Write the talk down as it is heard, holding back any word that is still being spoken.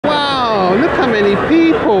many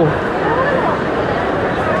people.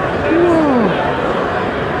 Whoa.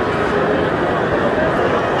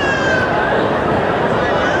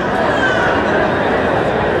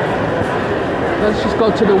 Let's just go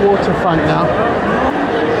to the waterfront now.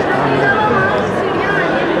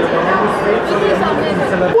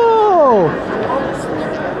 Whoa!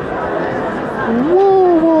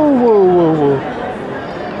 Whoa, whoa, whoa, whoa, whoa.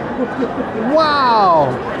 Wow!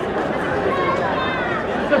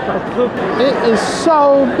 It is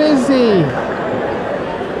so busy.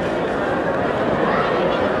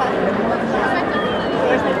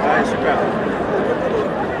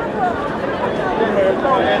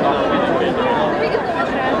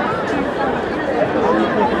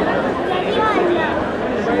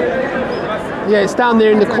 Yeah, it's down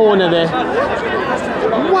there in the corner there.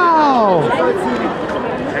 Wow!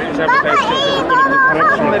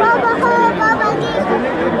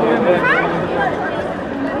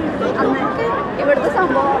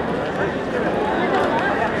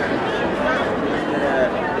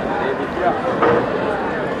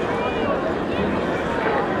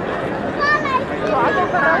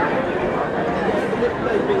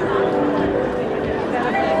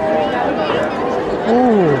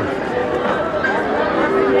 Oh.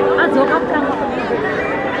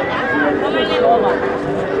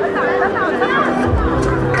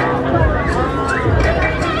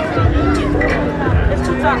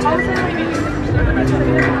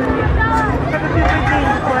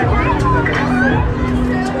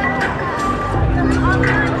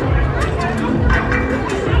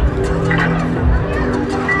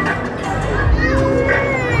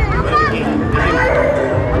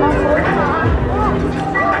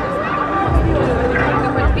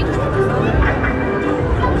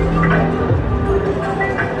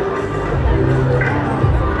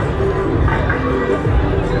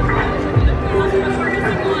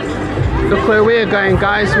 Look where we're going,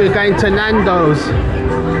 guys. We're going to Nando's.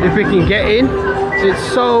 If we can get in. It's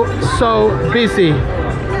so busy.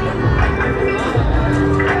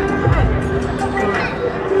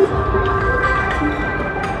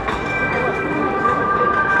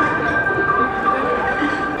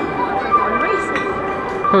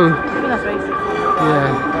 Who?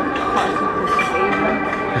 Yeah.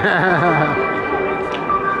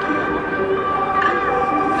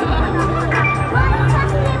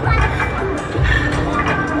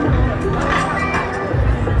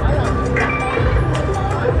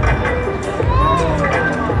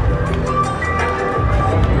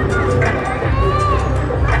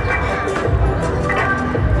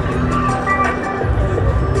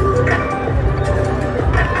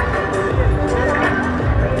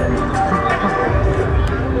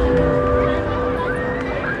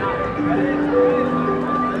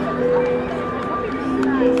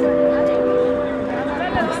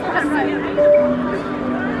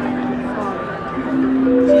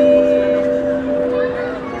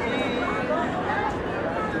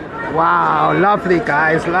 Wow, lovely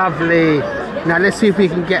guys, lovely. Now let's see if we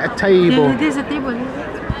can get a table. There's a table.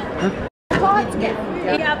 Huh?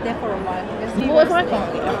 Stay up there for a while.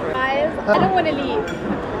 I don't want to leave.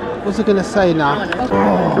 What's it gonna say now? Oh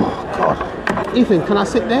God. Ethan, can I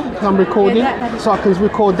sit there? Because I'm recording, so I can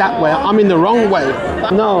record that way. I'm in the wrong way.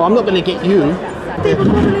 No, I'm not gonna get you. The table's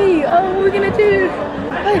wobbly. Oh, what are we gonna do?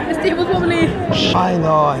 Hey, this table's wobbly. I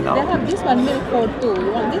know. They have this one milk for two.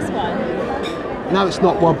 You want this one? No, it's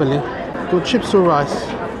not wobbly. Got chips or rice?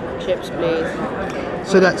 Chips, please.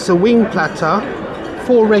 So that's a wing platter,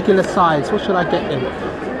 4 regular sides. What should I get then?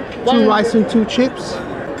 2 rice and 2 chips?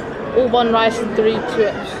 Oh, 1 rice and 3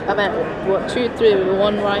 chips. I meant what? 2, 3,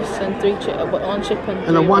 1 rice and 3 chips. 1 chip and 3.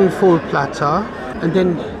 And a 1 full platter, and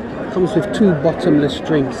then comes with 2 bottomless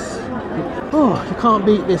drinks. Oh, you can't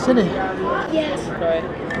beat this, innit? Yes. Sorry.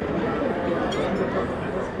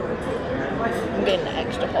 I'm getting the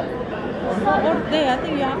extra hot. Order there. I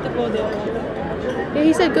think you have to go there. Yeah,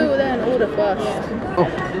 he said go there and order first. Yeah. Oh.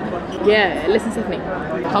 Yeah, listen to me.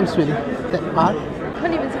 Come, sweetie. That part.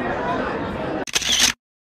 Can't even see.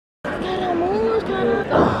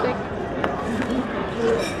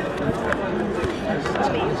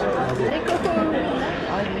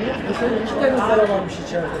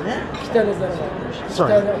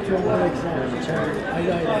 Sorry.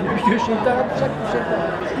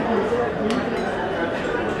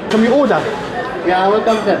 Can we order? Yeah,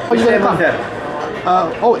 welcome sir. Oh, you're gonna come?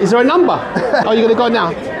 Oh, is there a number? Oh, you're gonna go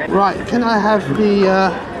now? Right, can I have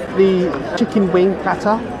the chicken wing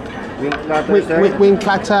platter? Wing platter, wing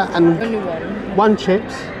platter and Only one. 1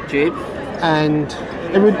 chips. chips, And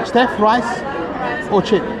Steph, rice or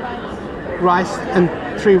chip? Rice and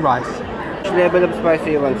 3 rice. level of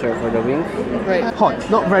spicy you want, sir, for the wings? Great. Hot,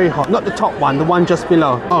 not very hot. Not the top one, the one just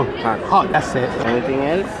below. Oh, Hot. hot, that's it. Anything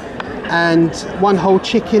else? And one whole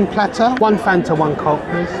chicken platter, one Fanta, one Coke,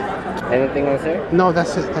 please. Anything else, sir? No,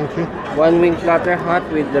 that's it, thank you. One wing platter hot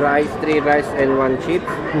with rice, 3 rice and 1 chips.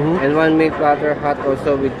 And one wing platter hot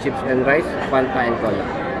also with chips and rice, Fanta and cola.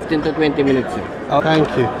 15 to 20 minutes, sir. Oh, thank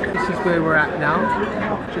you. This is where we're at now.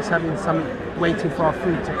 Just having some, waiting for our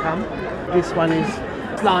food to come. This one is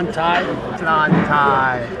slant Thai. Slant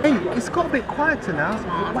Thai. Hey, it's got a bit quieter now.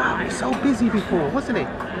 Wow, it was so busy before, wasn't it?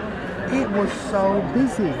 It was so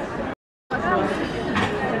busy.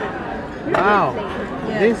 Wow.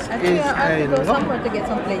 This is I have to go a lot. somewhere to get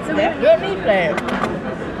some plates there. Let me play. Look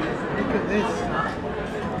at this.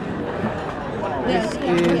 Yeah, This I'm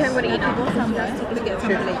is going to eat to go somewhere to get some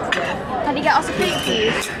plates there. Can you get us a plate,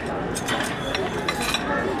 please?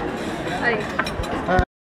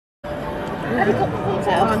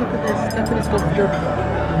 Oh, look at this. Stephanie's got the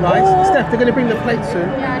rice. Steph, they're going to bring the plate soon.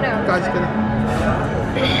 Yeah, I know. Guys, gonna.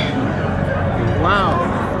 Wow.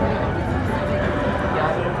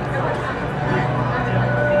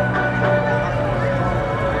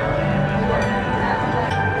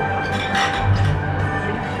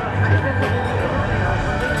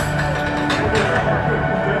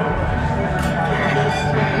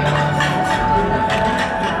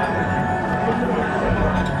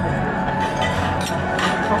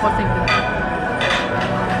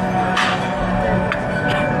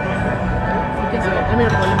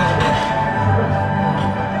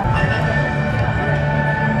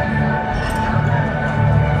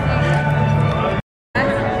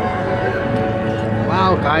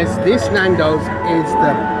 Wow, guys, this Nando's is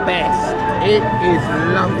the best. It is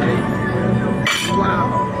lovely. Wow.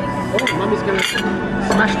 Oh, Mummy's gonna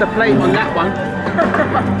smash the plate on that one.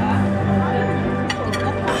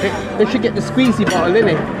 They should get the squeezy bottle,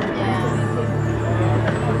 innit?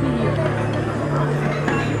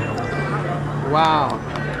 Wow.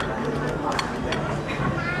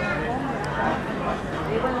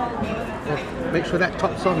 Make sure that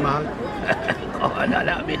top's on, man. Oh no,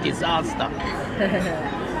 that would be a disaster.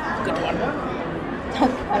 Good one.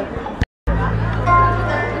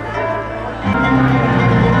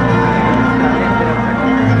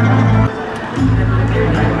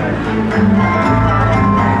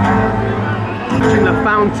 Watching the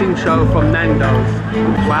fountain show from Nando's.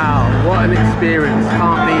 Wow, what an experience.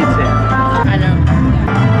 Can't beat it. I know.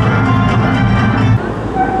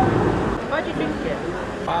 What do you think here?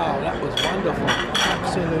 Wow, that was wonderful.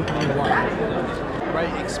 Absolutely wonderful.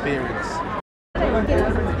 Great experience.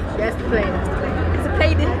 Yes, the plane. It's a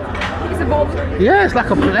plane. It's a bomb. Yeah, it's like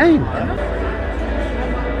a plane.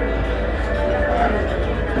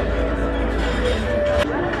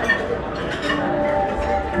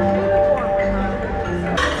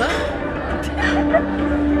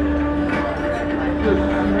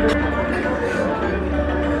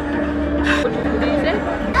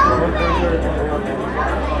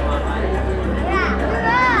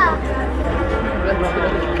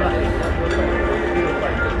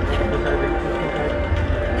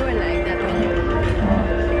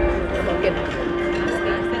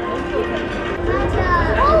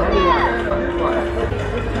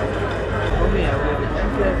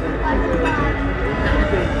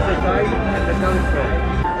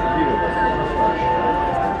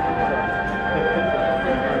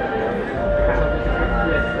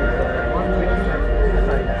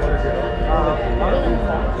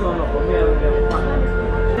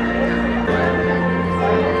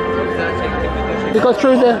 You go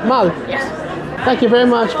through the mall? Yes. Thank you very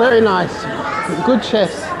much, very nice. Good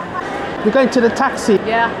chefs. We're going to the taxi.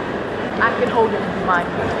 Yeah. I can hold it in my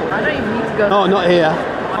I don't even need to go. Oh, not here.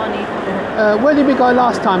 Money. Where did we go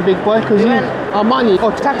last time, big boy? Because our money.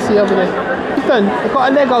 Oh, taxi over there. Ethan, we've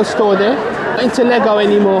got a Lego store there. Not into Lego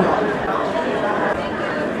anymore.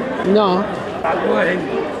 No.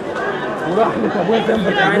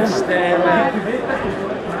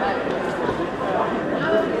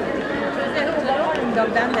 Go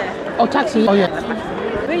down there. Oh, taxi. Oh, yeah.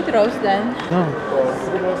 Waitrose then. No.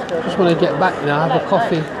 Just want to get back now, have a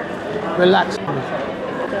coffee, relax.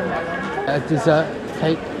 A dessert,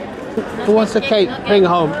 cake. Who wants a cake? Bring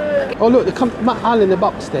home. Oh, look, they come all in the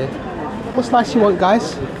box there. What slice you want,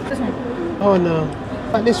 guys? This one. Oh, no.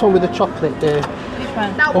 Like this one with the chocolate there. Which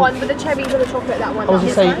one? That one with the cherries and the chocolate, that one. I was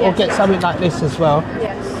going to say, or get something like this as well.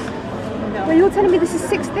 Yes. Well, you're telling me this is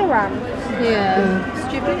 6 dirham? Yeah.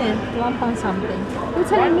 Stupid, £1 something. You're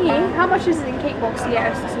telling me, how much is it in cake box to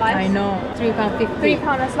get a slice? I know. £3.50.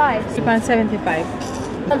 £3 a slice. £3.75.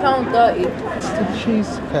 £1.30. It's the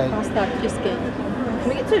cheesecake. I'll start cheesecake. Can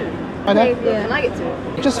we get two? I know. Yeah. Can I get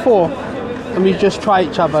two? Just 4. and we just try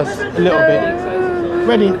each other's a little bit.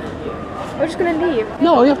 Ready? We're just gonna leave.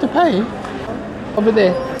 No, you have to pay. Over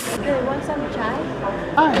there. Want some chai?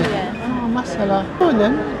 Hi. Oh, masala. Go on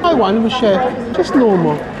then. I one, we share. Just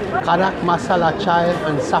normal. Karak masala chai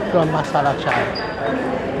and saffron masala chai.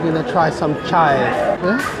 We're gonna try some chai.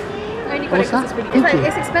 Yeah? What's that?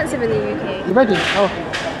 It's expensive in the UK. You ready? Oh,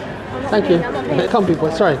 thank you. Come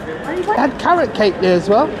people, sorry. They had carrot cake there as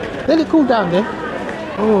well. Let it cool down there.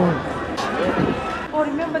 Oh. Oh,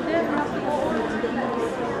 remember there?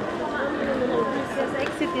 There's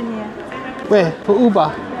exit in here. Where? For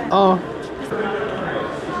Uber? Oh.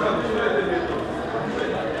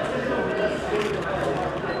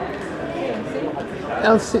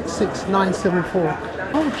 L66974.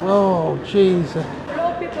 Oh, jeez. No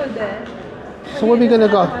people there. So where are we gonna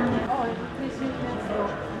go?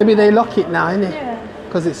 Maybe they lock it now, innit? Yeah.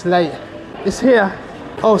 Because it's late. It's here.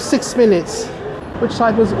 Oh, 6 minutes. Which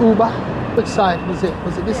side was Uber? Which side was it?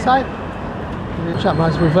 Was it this side? The chap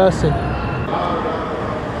was reversing.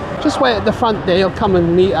 Just wait at the front there, he'll come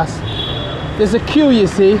and meet us. There's a queue, you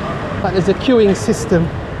see, but there's a queuing system.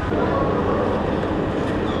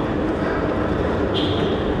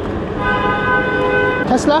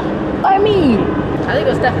 Tesla? I think it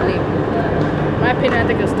was definitely, my opinion, I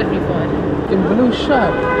think it was definitely Ford. In blue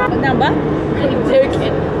shirt. What number? I'm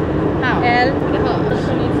joking. How? L.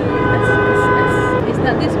 It's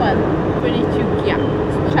not this one. 22, yeah.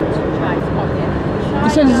 He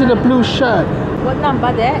says he's in a blue shirt. What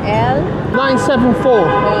number there? L.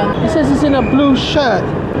 974. He says he's in a blue shirt.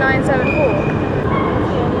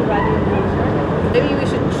 974. Maybe we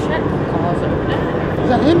should check the cars over there. Is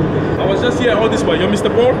that him? I was just here all this while. You're Mr.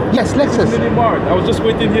 Paul? Yes, Lexus. Minimart. I was just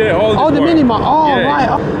waiting here all this Oh, the while. minimart. Oh, Yeah. right.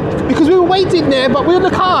 Oh, because we were waiting there, but we're in the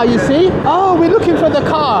car, you see? Oh, we're looking for the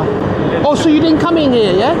car. Oh, so you didn't come in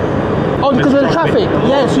here, yeah? Oh, because of the traffic?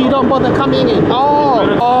 Yeah, so you don't bother coming in.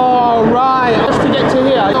 Oh, right. Just to get to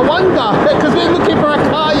here. I wonder, because we're looking for a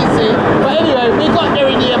car, you see? But anyway, we got there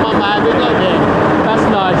in here, my man. We got there. That's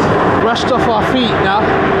nice. Rushed off our feet now.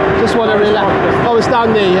 Just want to relax. Oh, it's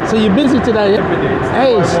down there. Yeah? So you're busy today? Yeah?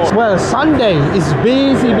 Hey, well, Sunday is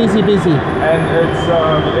busy. And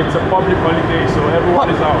it's a public holiday, so everyone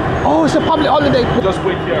is out. Oh, it's a public holiday. Just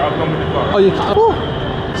wait here, I'll come with the car. Oh, you can't. Oh,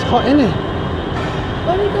 it's hot, isn't it?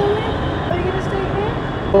 Where are we going? Are you gonna stay here?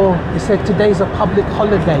 Oh, he said today's a public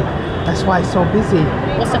holiday. That's why it's so busy.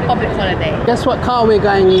 What's a public holiday? Guess what car we're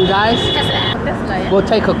going in, guys? Tesla, yeah? We'll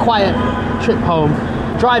take a quiet trip home.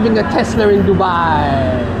 Driving a Tesla in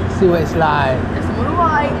Dubai. See what it's like. That's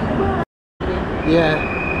right. Yeah.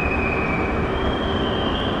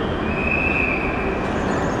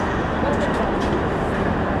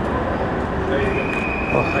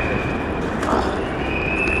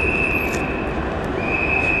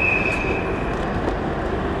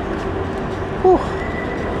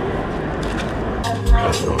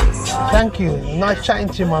 Thank you. Nice chatting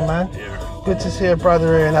to you, my man. Good to see a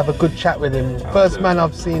brother here and have a good chat with him. First man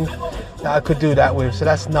I've seen that I could do that with, so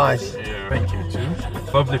that's nice. Yeah, thank you too.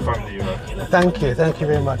 Lovely family you have. Thank you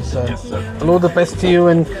very much, sir. Yes, sir. And all the best to you,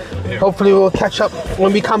 and hopefully we'll catch up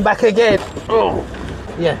when we come back again. Oh,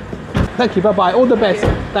 yeah. Thank you, bye-bye. All the best.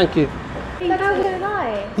 Thank you. That was so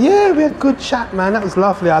nice. Yeah, we had a good chat, man. That was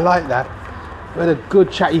lovely. I like that. We had a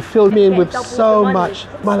good chat. He filled me in with so much.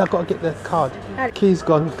 Man, I've got to get the card. Key's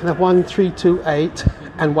gone. Can I have 1328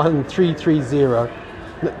 and 1330?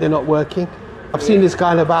 They're not working. I've seen this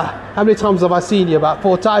guy about, how many times have I seen you? About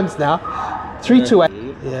 4 times now.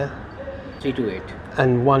 328. Yeah. 328.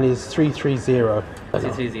 And one is 330.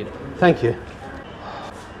 330. Thank you.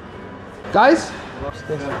 Guys?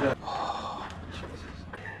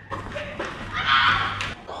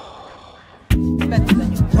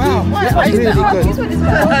 Wow, that was really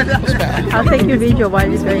good. I'll take your video while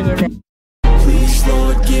he's going in there. Please,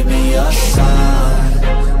 Lord, give me a sign,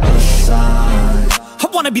 a sign. I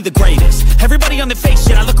wanna be the greatest. Everybody on the fake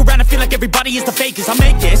shit. I look around and feel like everybody is the fakest. I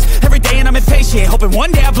make this every day and I'm impatient, hoping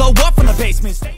one day I blow up from the basement.